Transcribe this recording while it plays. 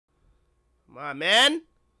Come on, man.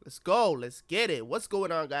 Let's go. Let's get it. What's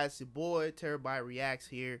going on, guys? It's your boy Terabyt Reacts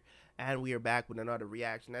here, and we are back with another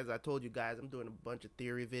reaction. As I told you guys, I'm doing a bunch of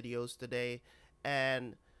theory videos today,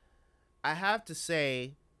 and I have to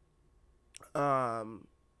say, um,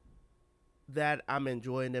 that I'm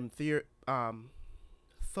enjoying them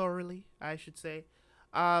thoroughly, I should say.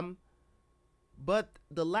 Um, but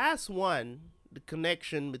the last one, the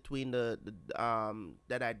connection between the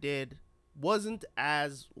that I did wasn't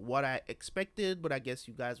as what I expected, but I guess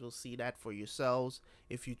you guys will see that for yourselves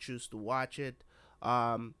if you choose to watch it.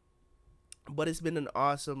 Um, but it's been an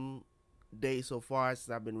awesome day so far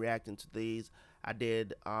since I've been reacting to these. I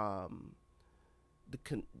did I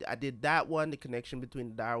did that one, the connection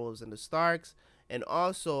between the direwolves and the Starks, and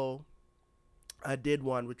also I did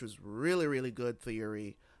one which was really good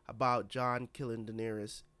theory about Jon killing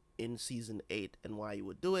Daenerys in season 8 and why he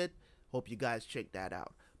would do it. Hope you guys check that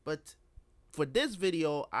out. But for this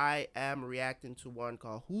video, I am reacting to one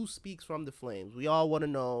called "Who Speaks from the Flames." We all want to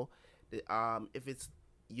know if it's,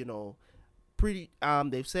 you know, pretty.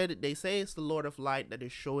 They say it's the Lord of Light that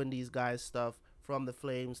is showing these guys stuff from the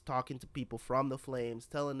flames, talking to people from the flames,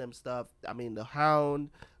 telling them stuff. I mean, the Hound,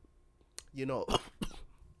 you know.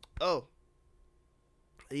 Oh,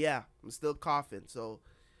 yeah, I'm still coughing, so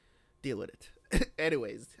deal with it.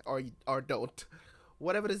 Anyways, or don't.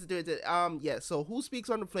 Whatever this is doing. Yeah, so Who Speaks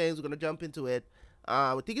on the Flames? We're gonna jump into it.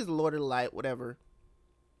 I think it's the Lord of the Light, whatever.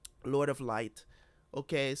 Lord of Light.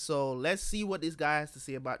 Okay, so let's see what this guy has to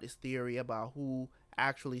say about this theory about who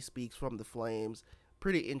actually speaks from the flames.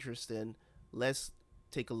 Pretty interesting. Let's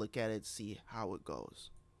take a look at it, see how it goes.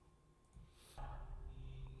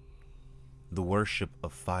 The worship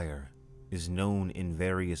of fire is known in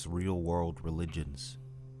various real-world religions.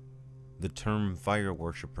 The term fire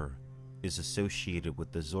worshipper is associated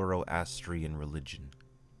with the Zoroastrian religion.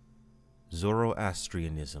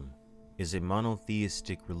 Zoroastrianism is a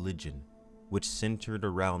monotheistic religion which centered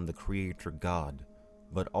around the creator god,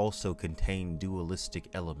 but also contained dualistic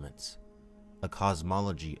elements, a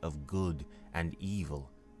cosmology of good and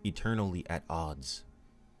evil eternally at odds.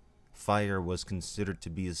 Fire was considered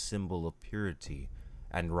to be a symbol of purity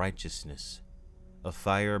and righteousness. A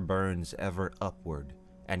fire burns ever upward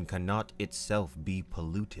and cannot itself be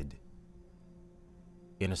polluted.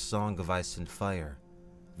 In A Song of Ice and Fire,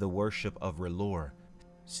 the worship of R'hllor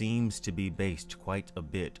seems to be based quite a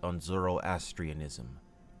bit on Zoroastrianism.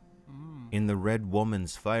 In the Red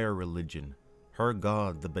Woman's fire religion, her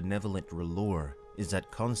god, the benevolent R'hllor, is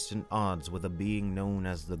at constant odds with a being known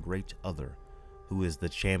as the Great Other, who is the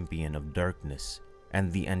champion of darkness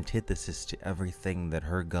and the antithesis to everything that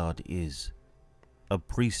her god is. A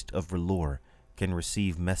priest of R'hllor can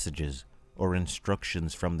receive messages or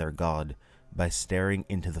instructions from their god by staring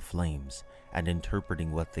into the flames and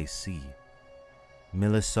interpreting what they see.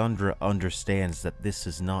 Melisandre understands that this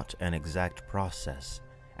is not an exact process,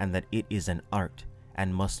 and that it is an art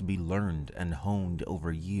and must be learned and honed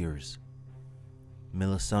over years.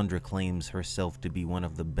 Melisandre claims herself to be one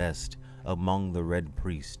of the best among the Red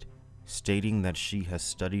Priest, stating that she has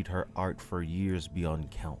studied her art for years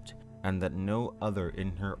beyond count, and that no other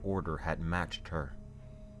in her order had matched her.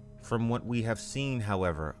 From what we have seen,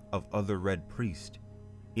 however, of other Red Priests,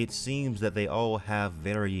 it seems that they all have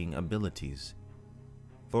varying abilities.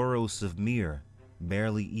 Thoros of Myr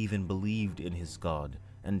barely even believed in his god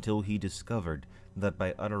until he discovered that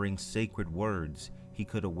by uttering sacred words he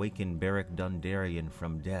could awaken Beric Dondarrion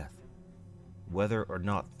from death. Whether or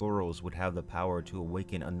not Thoros would have the power to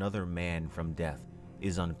awaken another man from death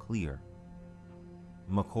is unclear.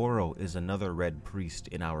 Moqorro is another Red Priest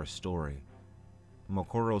in our story.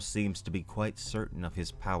 Moqorro seems to be quite certain of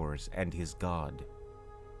his powers and his god.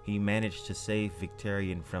 He managed to save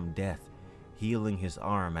Victarion from death, healing his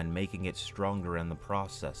arm and making it stronger in the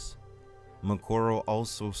process. Moqorro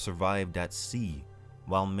also survived at sea,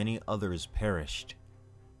 while many others perished,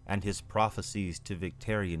 and his prophecies to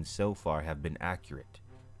Victarion so far have been accurate,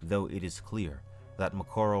 though it is clear that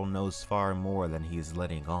Moqorro knows far more than he is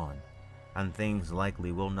letting on, and things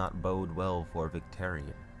likely will not bode well for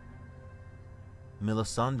Victarion.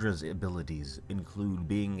 Melisandre's abilities include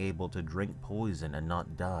being able to drink poison and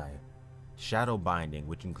not die, shadow binding,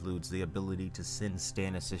 which includes the ability to send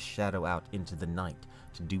Stannis' shadow out into the night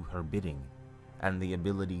to do her bidding, and the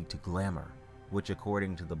ability to glamour, which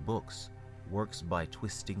according to the books, works by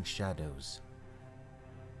twisting shadows.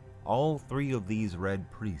 All three of these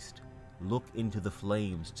Red Priests look into the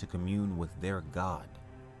flames to commune with their god.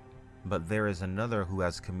 But there is another who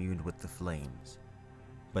has communed with the flames,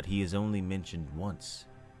 but he is only mentioned once,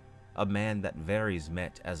 a man that Varys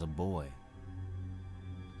met as a boy.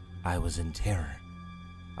 I was in terror.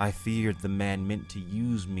 I feared the man meant to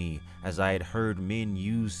use me as I had heard men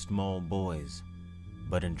use small boys.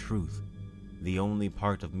 But in truth, the only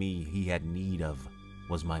part of me he had need of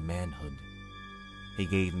was my manhood. He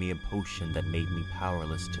gave me a potion that made me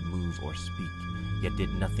powerless to move or speak, yet did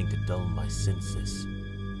nothing to dull my senses.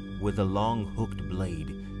 With a long hooked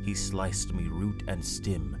blade, he sliced me root and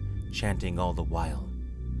stem, chanting all the while.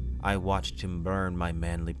 I watched him burn my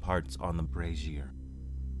manly parts on the brazier.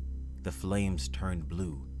 The flames turned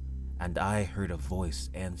blue, and I heard a voice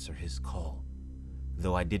answer his call,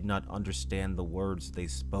 though I did not understand the words they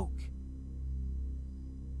spoke.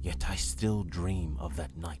 Yet I still dream of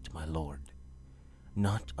that night, my lord,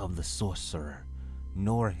 not of the sorcerer,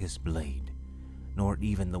 nor his blade, nor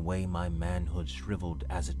even the way my manhood shriveled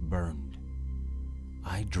as it burned.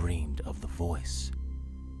 I dreamed of the voice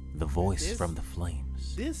from the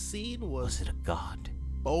flames. This scene Was it a god?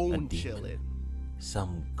 bone a demon? chilling.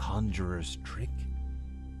 Some conjurer's trick?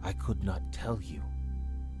 I could not tell you,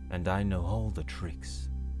 and I know all the tricks.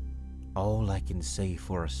 All I can say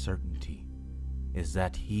for a certainty is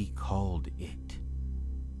that he called it,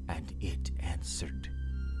 and it answered.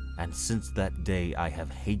 And since that day I have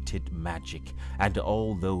hated magic and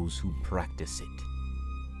all those who practice it.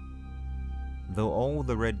 Though all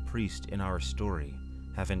the Red Priests in our story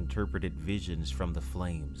have interpreted visions from the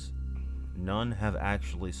flames, none have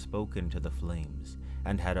actually spoken to the flames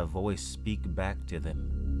and had a voice speak back to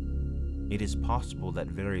them. It is possible that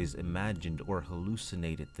Varys imagined or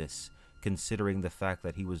hallucinated this, considering the fact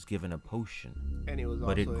that he was given a potion, And he was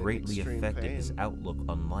but it also in greatly extreme affected pain. his outlook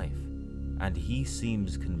on life, and he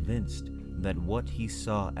seems convinced that what he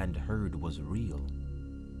saw and heard was real.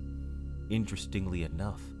 Interestingly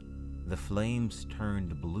enough, the flames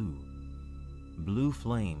turned blue. Blue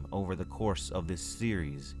flame over the course of this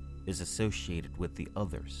series is associated with the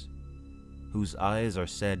others, whose eyes are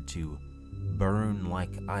said to burn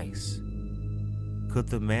like ice. Could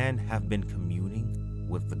the man have been communing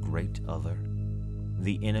with the great other,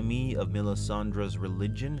 the enemy of Melisandre's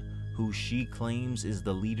religion, who she claims is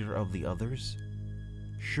the leader of the others?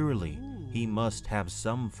 Surely he must have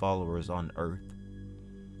some followers on Earth,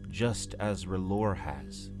 just as R'hllor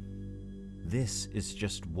has. This is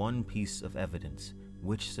just one piece of evidence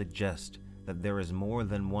which suggests that there is more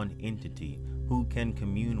than one entity who can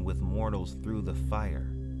commune with mortals through the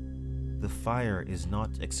fire. The fire is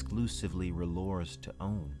not exclusively R'hllor's to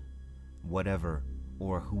own, whatever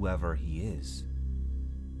or whoever he is.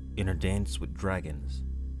 In her dance with dragons,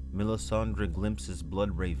 Melisandre glimpses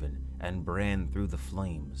Bloodraven and Bran through the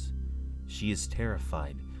flames. She is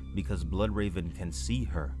terrified because Bloodraven can see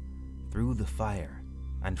her through the fire,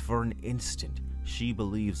 and for an instant she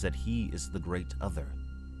believes that he is the great other.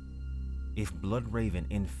 If Bloodraven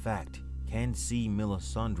in fact can see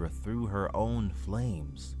Melisandre through her own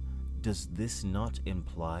flames, does this not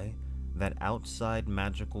imply that outside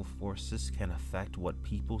magical forces can affect what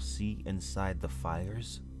people see inside the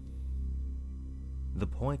fires? The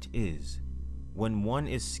point is, when one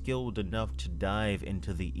is skilled enough to dive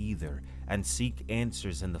into the ether and seek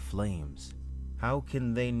answers in the flames, how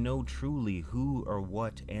can they know truly who or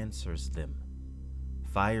what answers them?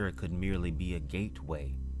 Fire could merely be a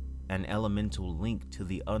gateway, an elemental link to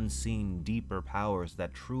the unseen deeper powers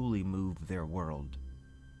that truly move their world.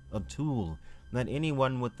 A tool that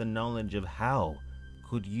anyone with the knowledge of how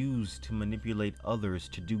could use to manipulate others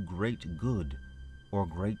to do great good or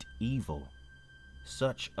great evil.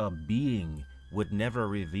 Such a being would never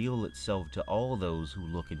reveal itself to all those who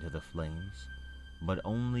look into the flames, but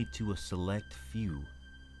only to a select few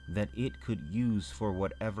that it could use for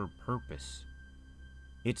whatever purpose.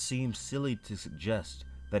 It seems silly to suggest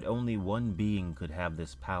that only one being could have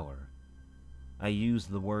this power. I use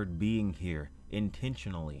the word being here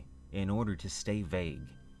intentionally in order to stay vague.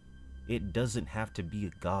 It doesn't have to be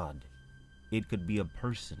a god. It could be a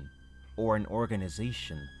person or an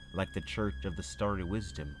organization like the Church of the Starry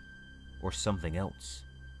Wisdom, or something else.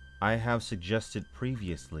 I have suggested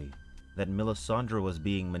previously that Melisandre was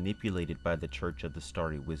being manipulated by the Church of the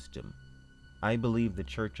Starry Wisdom. I believe the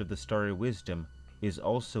Church of the Starry Wisdom is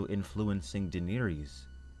also influencing Daenerys.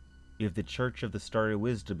 If the Church of the Starry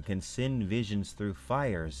Wisdom can send visions through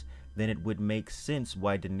fires, then it would make sense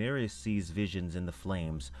why Daenerys sees visions in the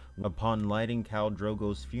flames upon lighting Khal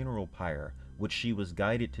Drogo's funeral pyre, which she was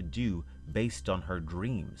guided to do based on her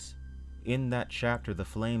dreams. In that chapter, the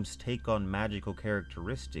flames take on magical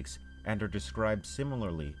characteristics and are described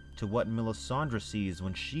similarly to what Melisandre sees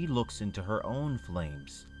when she looks into her own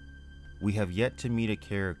flames. We have yet to meet a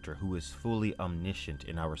character who is fully omniscient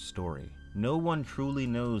in our story. No one truly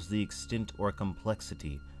knows the extent or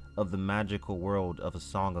complexity of the magical world of A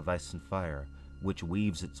Song of Ice and Fire, which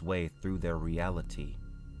weaves its way through their reality.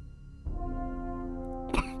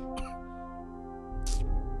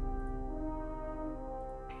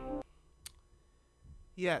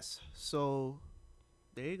 Yes. So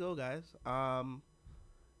there you go, guys.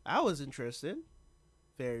 That was interesting.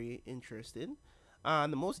 Very interesting. The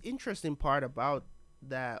most interesting part about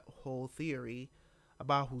that whole theory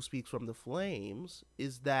about who speaks from the flames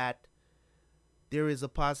is that there is a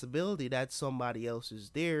possibility that somebody else is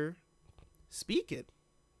there speaking,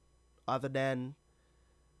 other than,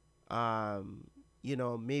 um,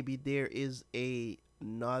 maybe there is a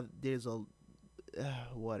not there's a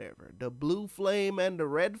whatever, the blue flame and the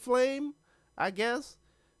red flame, I guess,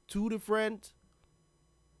 two different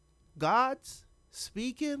gods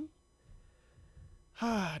speaking.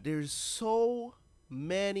 There's so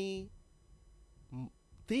many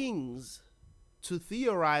things to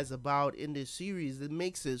theorize about in this series that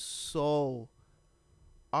makes it so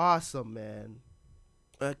awesome, man.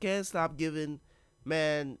 I can't stop giving,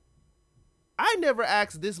 man. I never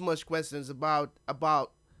asked this much questions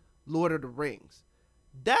about Lord of the Rings.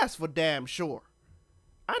 That's for damn sure.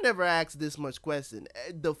 I never asked this much question.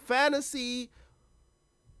 The fantasy,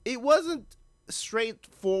 it wasn't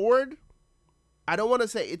straightforward. I don't want to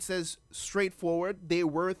say it says straightforward. There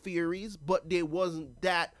were theories, but there wasn't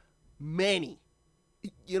that many.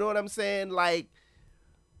 You know what I'm saying? Like,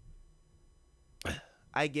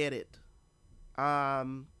 I get it. I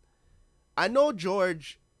know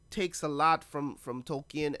George takes a lot from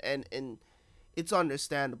Tolkien, and it's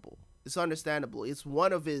understandable. It's understandable. It's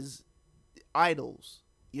one of his idols,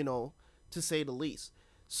 to say the least.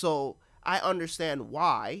 So I understand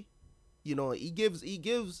why. He gives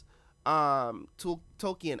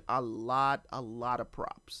Tolkien a lot of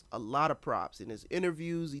props. A lot of props. In his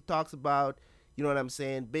interviews, he talks about, you know what I'm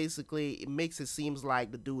saying? Basically, it makes it seems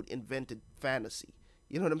like the dude invented fantasy.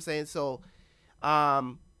 You know what I'm saying?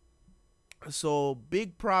 Um, so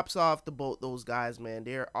big props off to both those guys, man.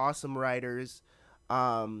 They're awesome writers.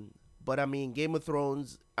 But I mean, Game of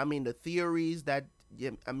Thrones. I mean, the theories that,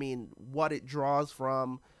 yeah, I mean, what it draws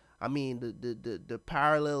from. I mean, the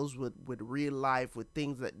parallels with real life, with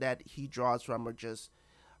things that he draws from, are just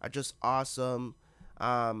awesome.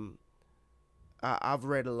 Um, I've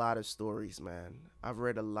read a lot of stories, man. I've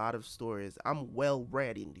read a lot of stories. I'm well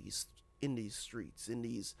read in these streets, in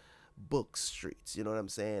these book streets. You know what I'm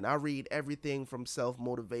saying? I read everything from self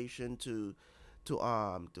motivation to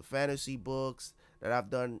fantasy books that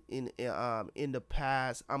I've done in the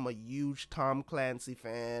past. I'm a huge Tom Clancy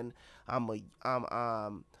fan. I'm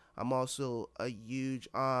also a huge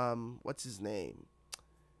what's his name?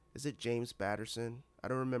 Is it James Patterson? I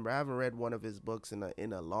don't remember. I haven't read one of his books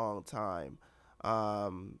in a long time.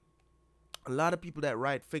 Um, a lot of people that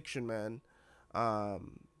write fiction, man,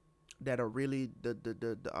 um, that are really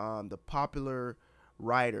the popular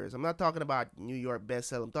writers. I'm not talking about New York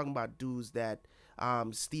bestseller. I'm talking about dudes that,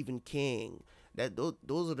 Stephen King. That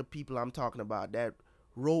those are the people I'm talking about that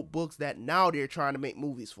wrote books that now they're trying to make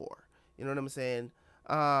movies for. You know what I'm saying?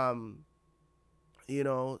 Um,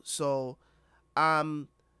 so um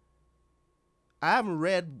I haven't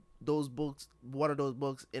read those books, one of those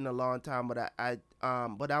books, in a long time, but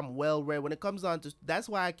but I'm well read when it comes on to. That's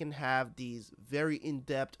why I can have these very in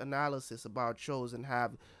depth analysis about shows and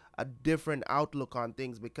have a different outlook on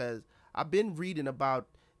things, because I've been reading about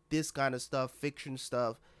this kind of stuff, fiction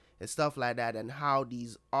stuff, and stuff like that, and how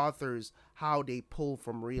these authors, how they pull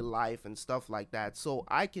from real life and stuff like that. So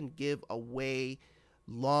I can give a way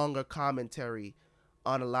longer commentary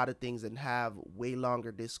on a lot of things and have way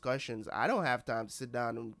longer discussions. I don't have time to sit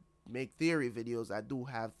down and make theory videos. I do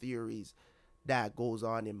have theories that goes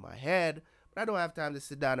on in my head, but I don't have time to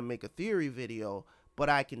sit down and make a theory video. But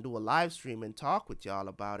I can do a live stream and talk with y'all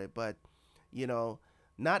about it. But, you know,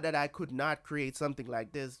 not that I could not create something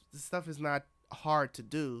like this. This stuff is not hard to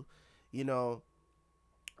do, you know,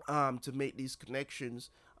 to make these connections,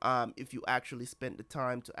 if you actually spend the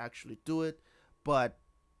time to actually do it. But,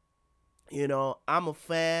 I'm a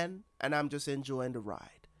fan and I'm just enjoying the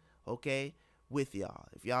ride, okay, with y'all.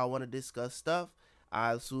 If y'all want to discuss stuff,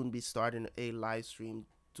 I'll soon be starting a live stream,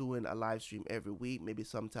 doing a live stream every week, maybe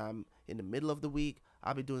sometime in the middle of the week.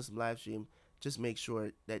 I'll be doing some live stream. Just make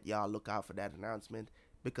sure that y'all look out for that announcement,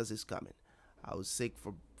 because it's coming. I was sick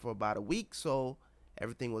for about a week, so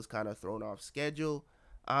everything was kind of thrown off schedule.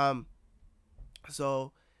 Um,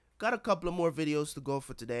 so got a couple of more videos to go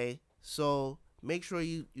for today. So make sure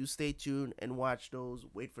you stay tuned and watch those.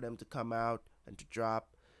 Wait for them to come out and to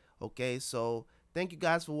drop. Okay, so thank you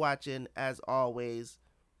guys for watching. As always,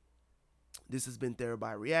 this has been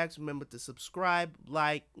Terabyt Reacts. Remember to subscribe,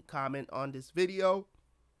 like, and comment on this video.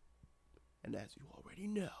 And as you already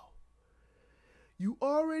know,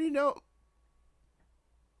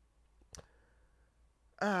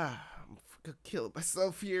 I'm killing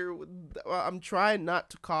myself here. I'm trying not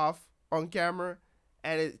to cough on camera,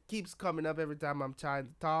 and it keeps coming up every time I'm trying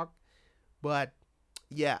to talk. But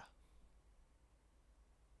yeah,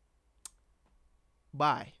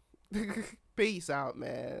 bye. Peace out,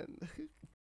 man.